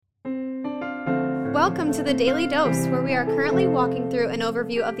Welcome to the Daily Dose, where we are currently walking through an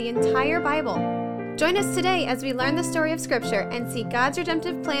overview of the entire Bible. Join us today as we learn the story of Scripture and see God's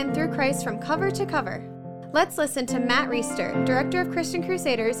redemptive plan through Christ from cover to cover. Let's listen to Matt Reisetter, Director of Christian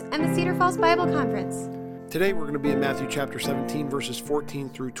Crusaders and the Cedar Falls Bible Conference. Today we're going to be in Matthew chapter 17, verses 14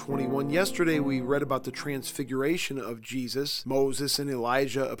 through 21. Yesterday we read about the transfiguration of Jesus. Moses and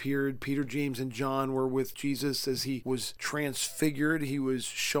Elijah appeared. Peter, James, and John were with Jesus as he was transfigured. He was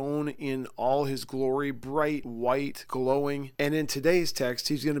shown in all his glory, bright, white, glowing. And in today's text,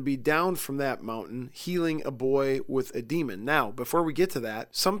 he's going to be down from that mountain, healing a boy with a demon. Now, before we get to that,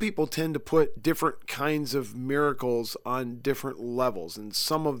 some people tend to put different kinds of miracles on different levels, and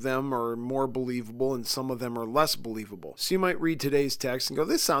some of them are more believable and some of them are less believable. So you might read today's text and go,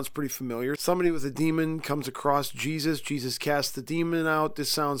 this sounds pretty familiar. Somebody with a demon comes across Jesus. Jesus casts the demon out.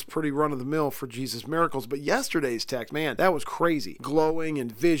 This sounds pretty run-of-the-mill for Jesus' miracles. But yesterday's text, man, that was crazy. Glowing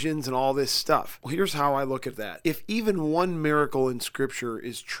and visions and all this stuff. Well, here's how I look at that. If even one miracle in Scripture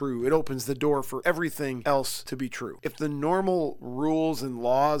is true, it opens the door for everything else to be true. If the normal rules and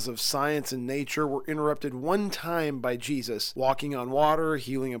laws of science and nature were interrupted one time by Jesus, walking on water,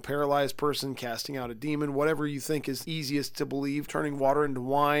 healing a paralyzed person, casting out a demon, whatever you think is easiest to believe, turning water into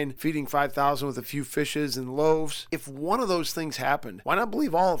wine, feeding 5,000 with a few fishes and loaves. If one of those things happened, why not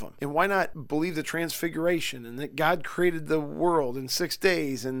believe all of them? And why not believe the transfiguration and that God created the world in 6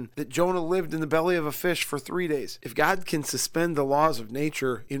 days and that Jonah lived in the belly of a fish for 3 days? If God can suspend the laws of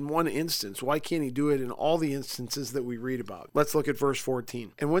nature in one instance, why can't he do it in all the instances that we read about? Let's look at verse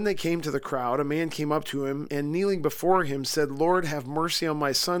 14. And when they came to the crowd, a man came up to him and kneeling before him said, Lord, have mercy on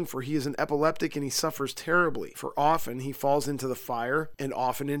my son, for he is an epileptic and he suffers terribly, for often he falls into the fire and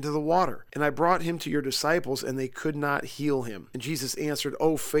often into the water. And I brought him to your disciples, and they could not heal him. And Jesus answered,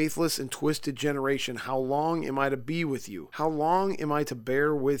 O faithless and twisted generation, how long am I to be with you? How long am I to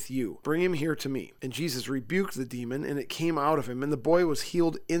bear with you? Bring him here to me. And Jesus rebuked the demon, and it came out of him, and the boy was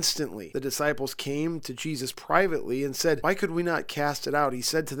healed instantly. The disciples came to Jesus privately and said, Why could we not cast it out? He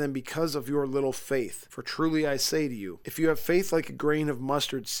said to them, Because of your little faith. For truly I say to you, if you have faith like a grain of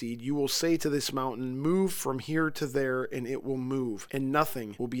mustard seed, you will say to this mountain, Move from here to there, and it will move, and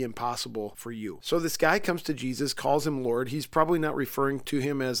nothing will be impossible for you. So this guy comes to Jesus, calls him Lord. He's probably not referring to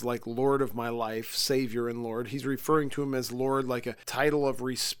him as like Lord of my life, Savior and Lord. He's referring to him as Lord, like a title of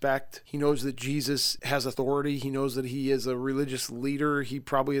respect. He knows that Jesus has authority. He knows that he is a religious leader. He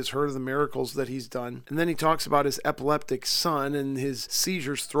probably has heard of the miracles that he's done. And then he talks about his epileptic son, and his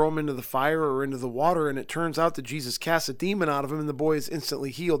seizures throw him into the fire or into the water, and it turns out that Jesus casts a demon out of him, and the boy is instantly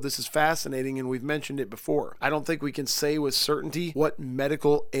healed. This is fascinating, and we've mentioned it before. I don't think we can say with certainty what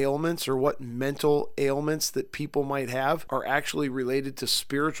medical ailments or what mental ailments that people might have are actually related to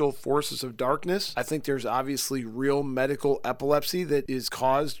spiritual forces of darkness. I think there's obviously real medical epilepsy that is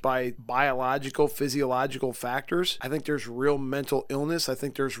caused by biological, physiological factors. I think there's real mental illness. I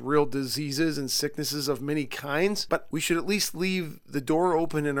think there's real diseases and sicknesses of many kinds, but we should at least leave the door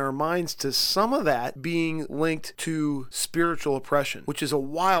open in our minds to some of that being linked to spiritual oppression, which is a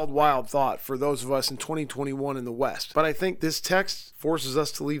wild, wild thought for those of us in 2021 in the West. But I think this text forces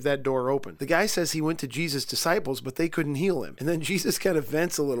us to leave that door open. The guy says he went to Jesus' disciples, but they couldn't heal him. And then Jesus kind of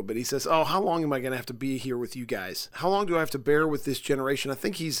vents a little bit. He says, how long am I going to have to be here with you guys? How long do I have to bear with this generation? I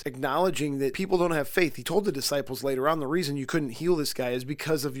think he's acknowledging that people don't have faith. He told the disciples later on, the reason you couldn't heal this guy is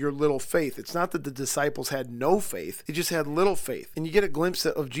because of your little faith. It's not that the disciples had no faith. They just had little faith. And you get a glimpse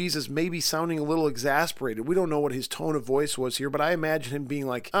of Jesus maybe sounding a little exasperated. We don't know what his tone of voice was here, but I imagine him being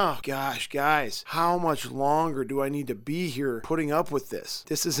like, oh gosh, guys, how much longer do I need to be here putting up with this?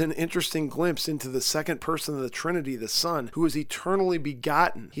 This is an interesting glimpse into the second person of the Trinity, the Son, who is eternally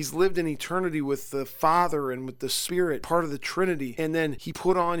begotten. He's lived in eternity with the Father and with the Spirit, part of the Trinity, and then he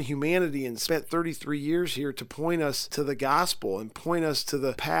put on humanity and spent 33 years here to point us to the gospel and point us to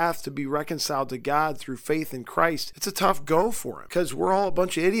the path to be reconciled to God through faith in Christ. It's a tough go for him because we're all a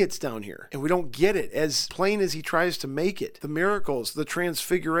bunch of idiots down here and we don't get it, as plain as he tries to make it. The miracles, the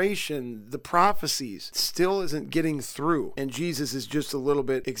transfiguration, the prophecies still isn't getting through, and Jesus is just a little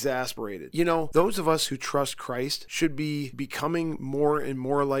bit exasperated. You know, those of us who trust Christ should be becoming more and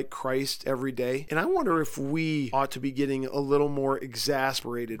more like Christ every day, and I wonder if we ought to be getting a little more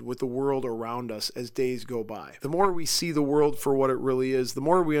exasperated with the world around us as days go by. The more we see the world for what it really is, the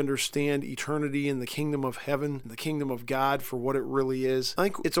more we understand eternity and the kingdom of heaven, the kingdom of God for what it really is. I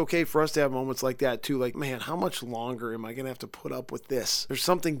think it's okay for us to have moments like that too, like, man, how much longer am I going to have to put up with this? There's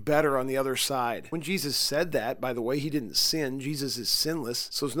something better on the other side. died. When Jesus said that, by the way, he didn't sin. Jesus is sinless,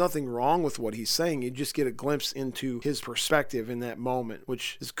 so there's nothing wrong with what he's saying. You just get a glimpse into his perspective in that moment,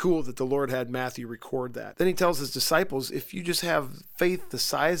 which is cool that the Lord had Matthew record that. Then he tells his disciples, if you just have faith the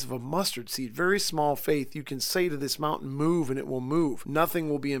size of a mustard seed, very small faith, you can say to this mountain, move, and it will move. Nothing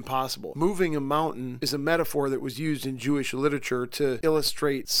will be impossible. Moving a mountain is a metaphor that was used in Jewish literature to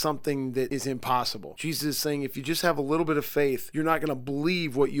illustrate something that is impossible. Jesus is saying, if you just have a little bit of faith, you're not going to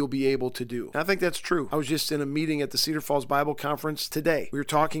believe what you'll be able to do. And I think that's true. I was just in a meeting at the Cedar Falls Bible Conference today. We were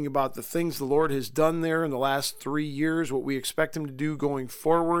talking about the things the Lord has done there in the last 3 years, what we expect him to do going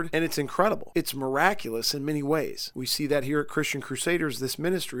forward, and it's incredible. It's miraculous in many ways. We see that here at Christian Crusaders, this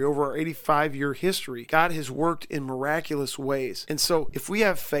ministry, over our 85-year history. God has worked in miraculous ways. And so if we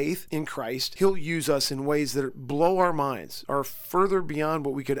have faith in Christ, he'll use us in ways that blow our minds, are further beyond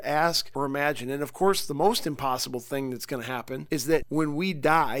what we could ask or imagine. And of course, the most impossible thing that's going to happen is that when we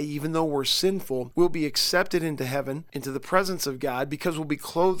die, even though we're sinful, we'll be accepted into heaven, into the presence of God, because we'll be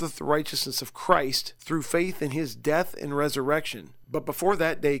clothed with the righteousness of Christ through faith in his death and resurrection. But before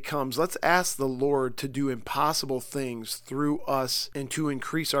that day comes, let's ask the Lord to do impossible things through us and to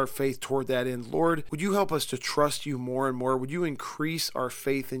increase our faith toward that end. Lord, would you help us to trust you more and more? Would you increase our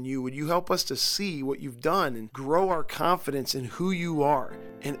faith in you? Would you help us to see what you've done and grow our confidence in who you are?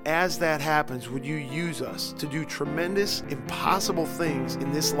 And as that happens, would you use us to do tremendous, impossible things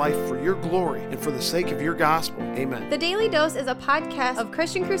in this life for your glory and for the sake of your gospel? Amen. The Daily Dose is a podcast of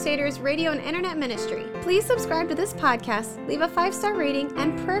Christian Crusaders radio and internet ministry. Please subscribe to this podcast, leave a 5-star rating,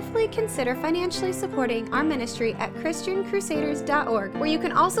 and prayerfully consider financially supporting our ministry at ChristianCrusaders.org, where you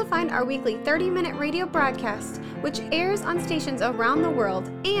can also find our weekly 30-minute radio broadcast, which airs on stations around the world,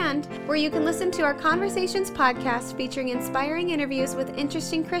 and where you can listen to our Conversations podcast featuring inspiring interviews with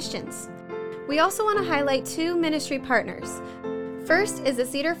interesting Christians. We also want to highlight 2 ministry partners. First is the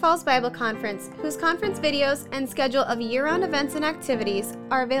Cedar Falls Bible Conference, whose conference videos and schedule of year-round events and activities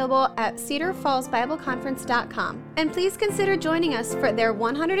are available at cedarfallsbibleconference.com. And please consider joining us for their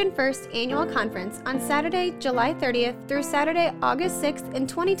 101st annual conference on Saturday, July 30th through Saturday, August 6th in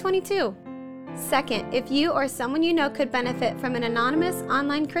 2022. Second, if you or someone you know could benefit from an anonymous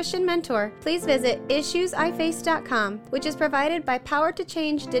online Christian mentor, please visit issuesiface.com, which is provided by Power to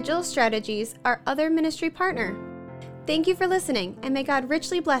Change Digital Strategies, our other ministry partner. Thank you for listening, and may God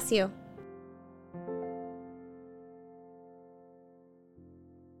richly bless you.